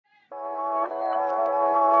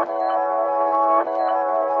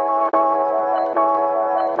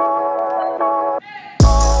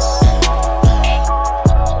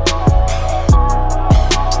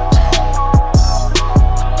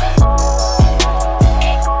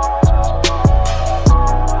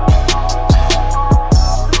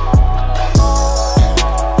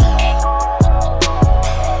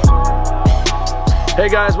Hey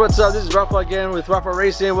guys, what's up? This is Rafa again with RAFA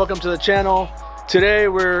Racing. Welcome to the channel. Today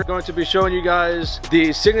we're going to be showing you guys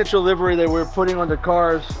the signature livery that we're putting on the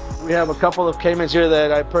cars. We have a couple of Caymans here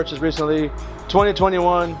that I purchased recently.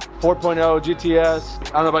 2021 4.0 GTS. I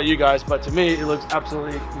don't know about you guys, but to me it looks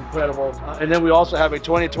absolutely incredible. And then we also have a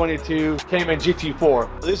 2022 Cayman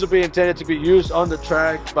GT4. These will be intended to be used on the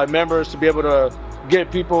track by members to be able to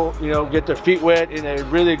get people, get their feet wet in a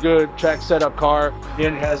really good track setup car.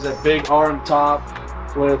 Again, it has a big arm top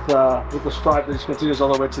with the stripe that just continues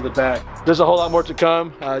all the way to the back. There's a whole lot more to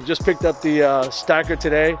come. Just picked up the stacker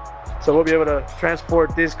today, so we'll be able to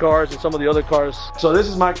transport these cars and some of the other cars. So this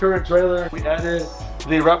is my current trailer. We added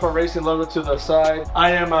the RAFA Racing logo to the side. I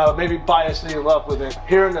am maybe biasly in love with it.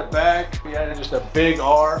 Here in the back, we added just a big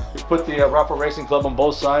R. We put the RAFA Racing Club on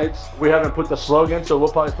both sides. We haven't put the slogan, so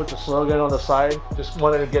we'll probably put the slogan on the side. Just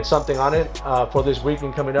wanted to get something on it for this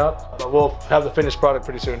weekend coming up, but we'll have the finished product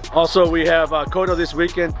pretty soon. Also, we have COTA this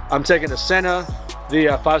weekend. I'm taking the Senna, the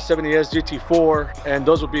 570S GT4, and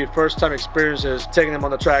those will be first time experiences taking them on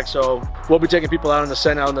the track. So we'll be taking people out on the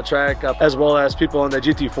Senna on the track as well as people on the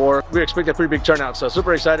GT4. We expect a pretty big turnout, so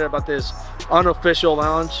super excited about this unofficial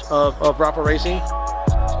launch of RAFA Racing.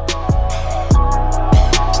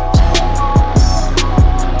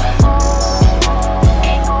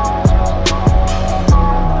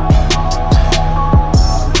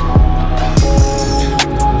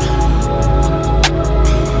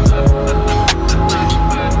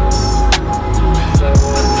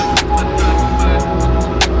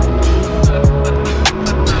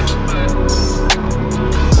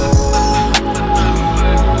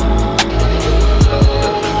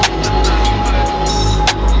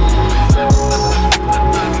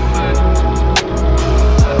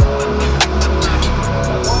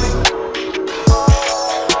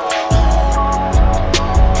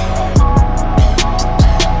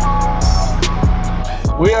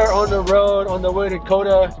 We are on the road on the way to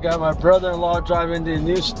COTA. Got my brother-in-law driving the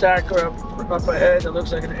new stacker up ahead. It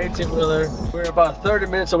looks like an 18-wheeler. We're about 30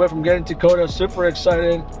 minutes away from getting to COTA. Super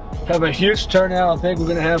excited. Have a huge turnout. I think we're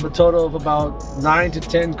gonna have a total of about 9 to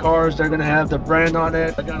 10 cars. They're gonna have the brand on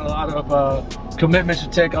it. I got a lot of commitments to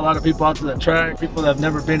take a lot of people out to the track, people that have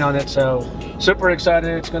never been on it. So super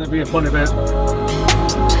excited. It's gonna be a fun event.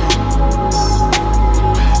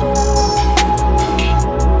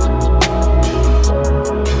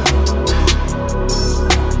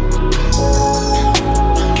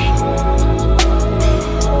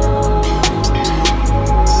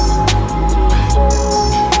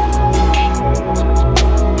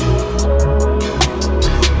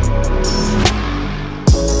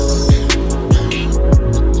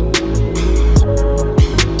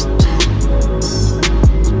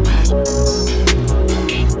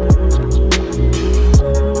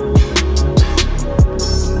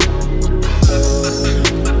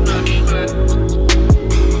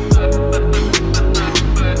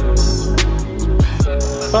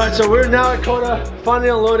 Alright, so we're now at COTA, finally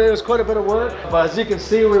unloaded. It was quite a bit of work, but as you can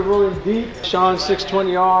see, we're rolling deep. Sean's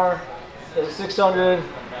 620R, the 600,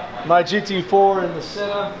 my GT4 and the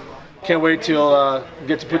Senna. Can't wait till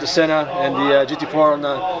get to put the Senna and the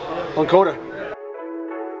GT4 on COTA.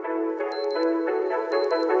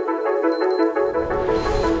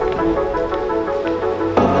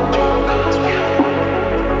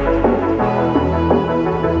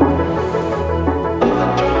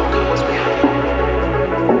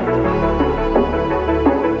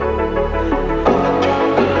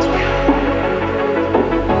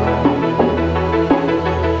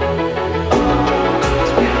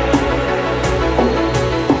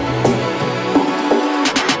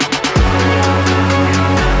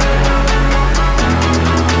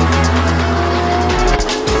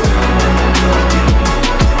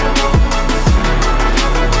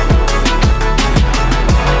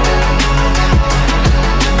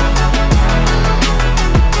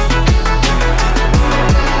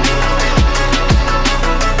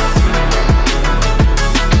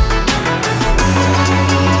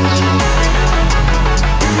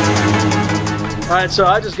 Alright, so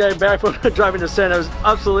I just got back from driving the Senna. It was an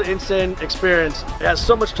absolutely insane experience. It has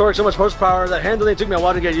so much torque, so much horsepower. The handling took me a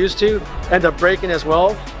while to get used to, and the braking as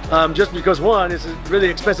well. Just because one, it's a really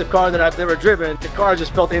expensive car that I've never driven. The car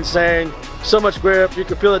just felt insane. So much grip, you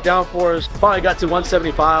could feel the downforce. Probably got to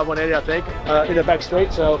 175, 180, I think, in the back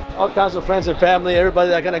straight. So all kinds of friends and family, everybody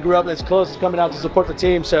that kind of grew up that's close is coming out to support the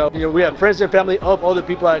team. So we have friends and family of all the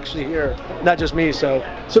people actually here, not just me. So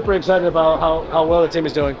super excited about how well the team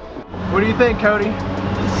is doing. What do you think, Cody?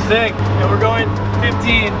 Sick. And we're going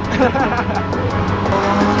 15.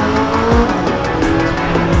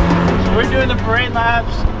 So we're doing the parade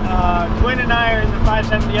laps. Quinn and I are in the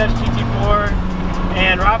 570S GT4.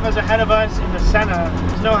 and Rafa's ahead of us in the Senna.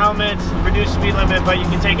 There's no helmets, reduced speed limit, but you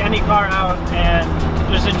can take any car out and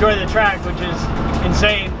just enjoy the track, which is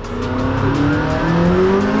insane.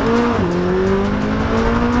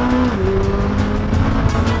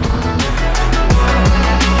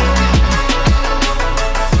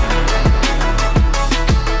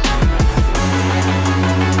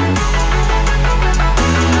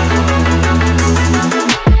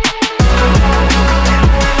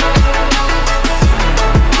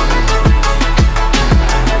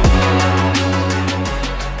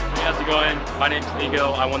 My name's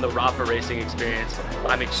Nico. I won the RAFA Racing Experience.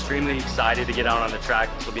 I'm extremely excited to get out on the track.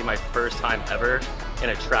 This will be my first time ever in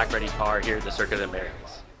a track-ready car here at the Circuit of the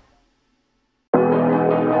Americas.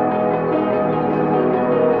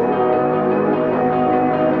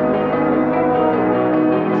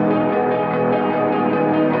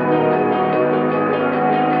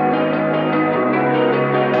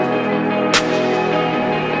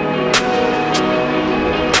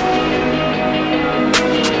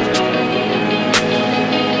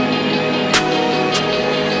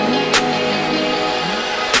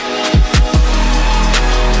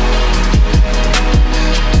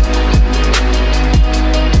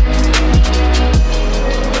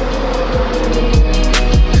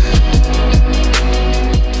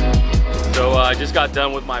 I just got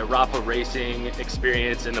done with my RAFA Racing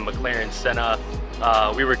experience in the McLaren Senna.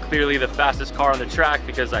 We were clearly the fastest car on the track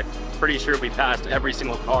because I'm pretty sure we passed every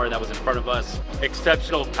single car that was in front of us.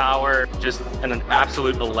 Exceptional power, just an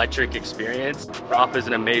absolute electric experience. Rafa is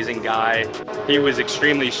an amazing guy. He was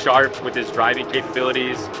extremely sharp with his driving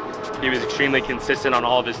capabilities. He was extremely consistent on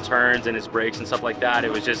all of his turns and his brakes and stuff like that.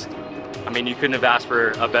 It was just, I mean, you couldn't have asked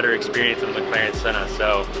for a better experience in the McLaren Senna.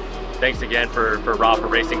 So thanks again for RAFA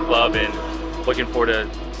Racing Club, and looking forward to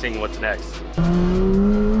seeing what's next.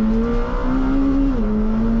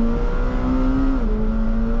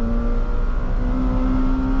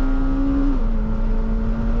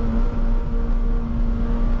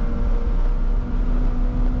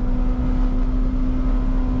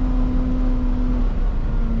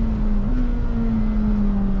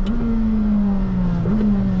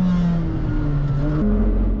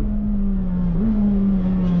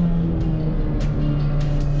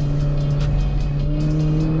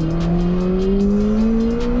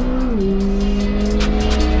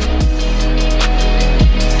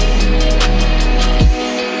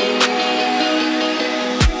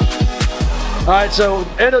 All right, so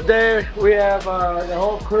end of the day, we have the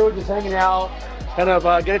whole crew just hanging out, kind of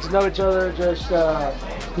getting to know each other, just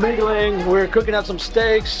mingling. We're cooking up some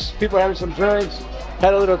steaks, people are having some drinks,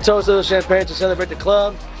 had a little toast of champagne to celebrate the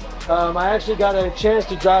club. I actually got a chance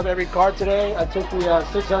to drive every car today. I took the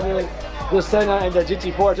 600, the Senna, and the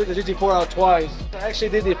GT4. I took the GT4 out twice. I actually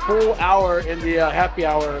did the full hour in the happy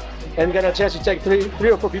hour and got a chance to take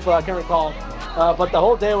three or four people, I can't recall. But the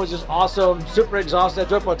whole day was just awesome, super exhausted. I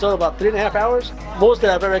drove for a total of about 3.5 hours, most that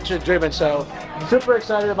I've ever actually driven. So super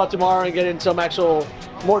excited about tomorrow and getting some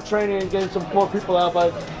more training, getting some more people out,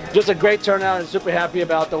 but just a great turnout and super happy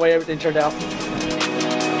about the way everything turned out.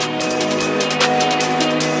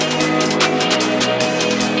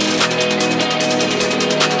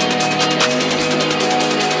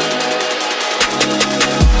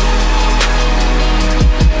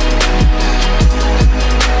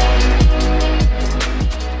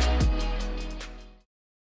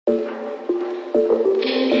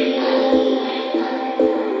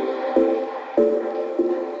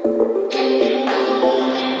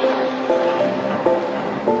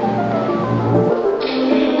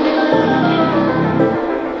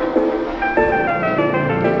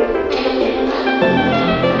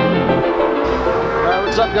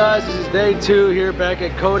 What's up, guys? This is day 2 here back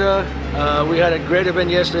at COTA. We had a great event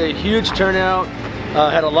yesterday, huge turnout.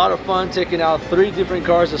 Had a lot of fun taking out 3 different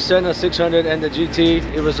cars, the Senna, 600, and the GT.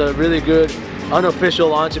 It was a really good unofficial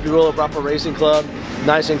launch, if you will, of RAFA Racing Club.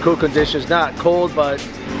 Nice and cool conditions, not cold, but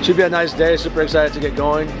should be a nice day. Super excited to get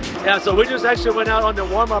going. Yeah, so we just actually went out on the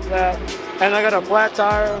warm-up lap, and I got a flat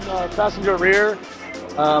tire on the passenger rear.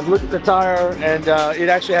 Looked at the tire, and it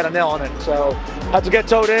actually had a nail on it, so had to get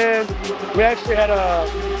towed in. We actually had a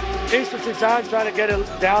interesting time trying to get it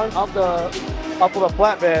down off of the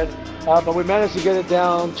flatbed, but we managed to get it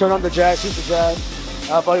down, turn on the jack, shoot the jack.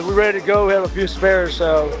 But we're ready to go. We have a few spares,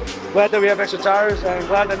 so glad that we have extra tires and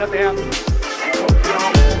glad that nothing happened.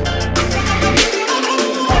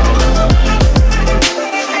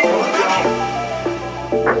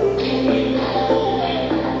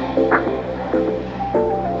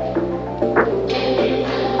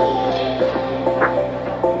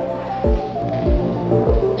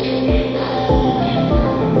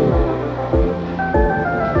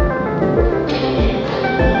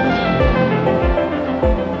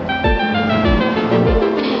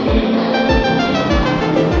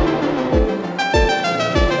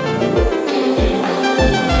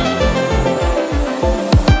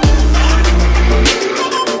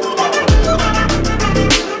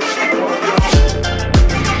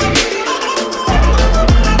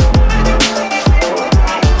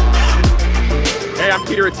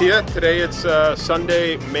 to you. Today it's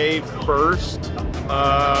Sunday, May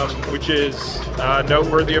 1st, which is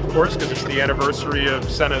noteworthy, of course, because it's the anniversary of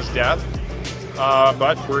Senna's death.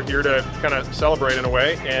 But we're here to kind of celebrate in a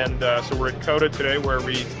way, and so we're at COTA today, where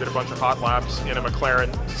we did a bunch of hot laps in a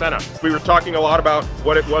McLaren Senna. We were talking a lot about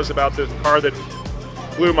what it was about the car that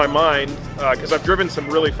blew my mind, because I've driven some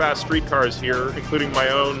really fast street cars here, including my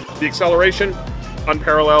own. The acceleration,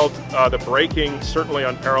 unparalleled. The braking, certainly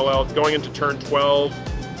unparalleled. Going into turn 12,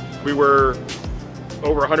 we were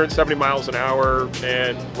over 170 miles an hour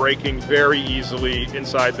and braking very easily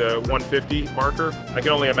inside the 150 marker. I can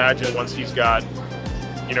only imagine once he's got,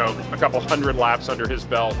 you know, a couple hundred laps under his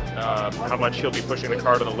belt, how much he'll be pushing the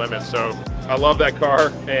car to the limit. So I love that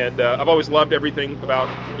car, and I've always loved everything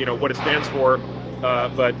about, you know, what it stands for.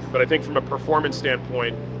 But I think from a performance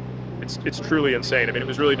standpoint, it's truly insane. I mean, it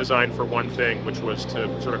was really designed for one thing, which was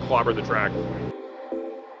to sort of clobber the track.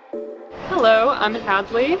 Hello, I'm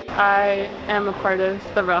Hadley. I am a part of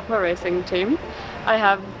the RAFA Racing team. I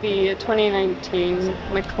have the 2019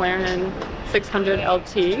 McLaren 600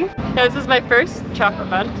 LT. Now, this is my first track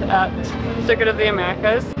event at Circuit of the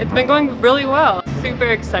Americas. It's been going really well. Super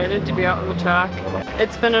excited to be out on the track.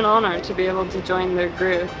 It's been an honor to be able to join their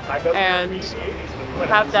group and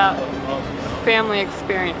have that family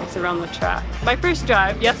experience around the track. My first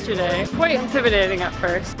drive yesterday, quite intimidating at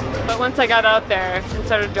first, but once I got out there and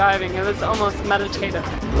started driving, it was almost meditative.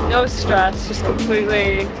 No stress, just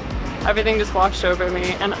completely, everything just washed over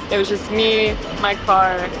me, and it was just me, my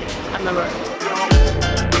car, and the road.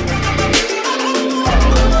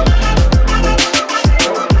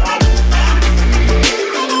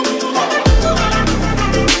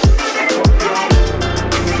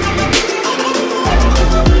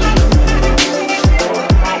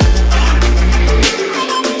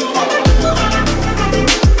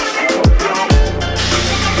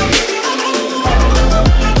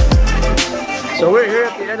 So we're here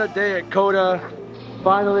at the end of the day at COTA.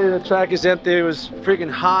 Finally, the track is empty. It was freaking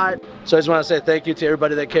hot. So I just want to say thank you to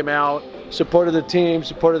everybody that came out, supported the team,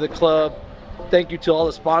 supported the club. Thank you to all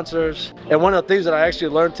the sponsors. And one of the things that I actually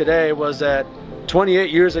learned today was that 28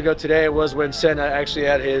 years ago today was when Senna actually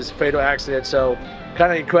had his fatal accident. So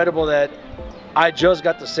kind of incredible that I just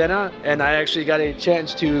got the Senna and I actually got a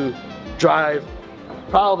chance to drive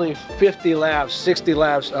probably 50 laps, 60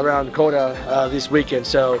 laps around COTA this weekend.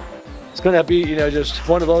 So it's going to be, you know, just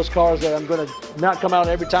one of those cars that I'm going to not come out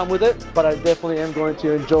every time with it, but I definitely am going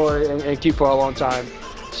to enjoy and keep for a long time.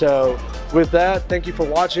 So with that, thank you for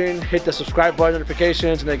watching. Hit the subscribe button,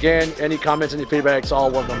 notifications, and again, any comments, any feedback, it's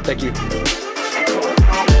all welcome. Thank you.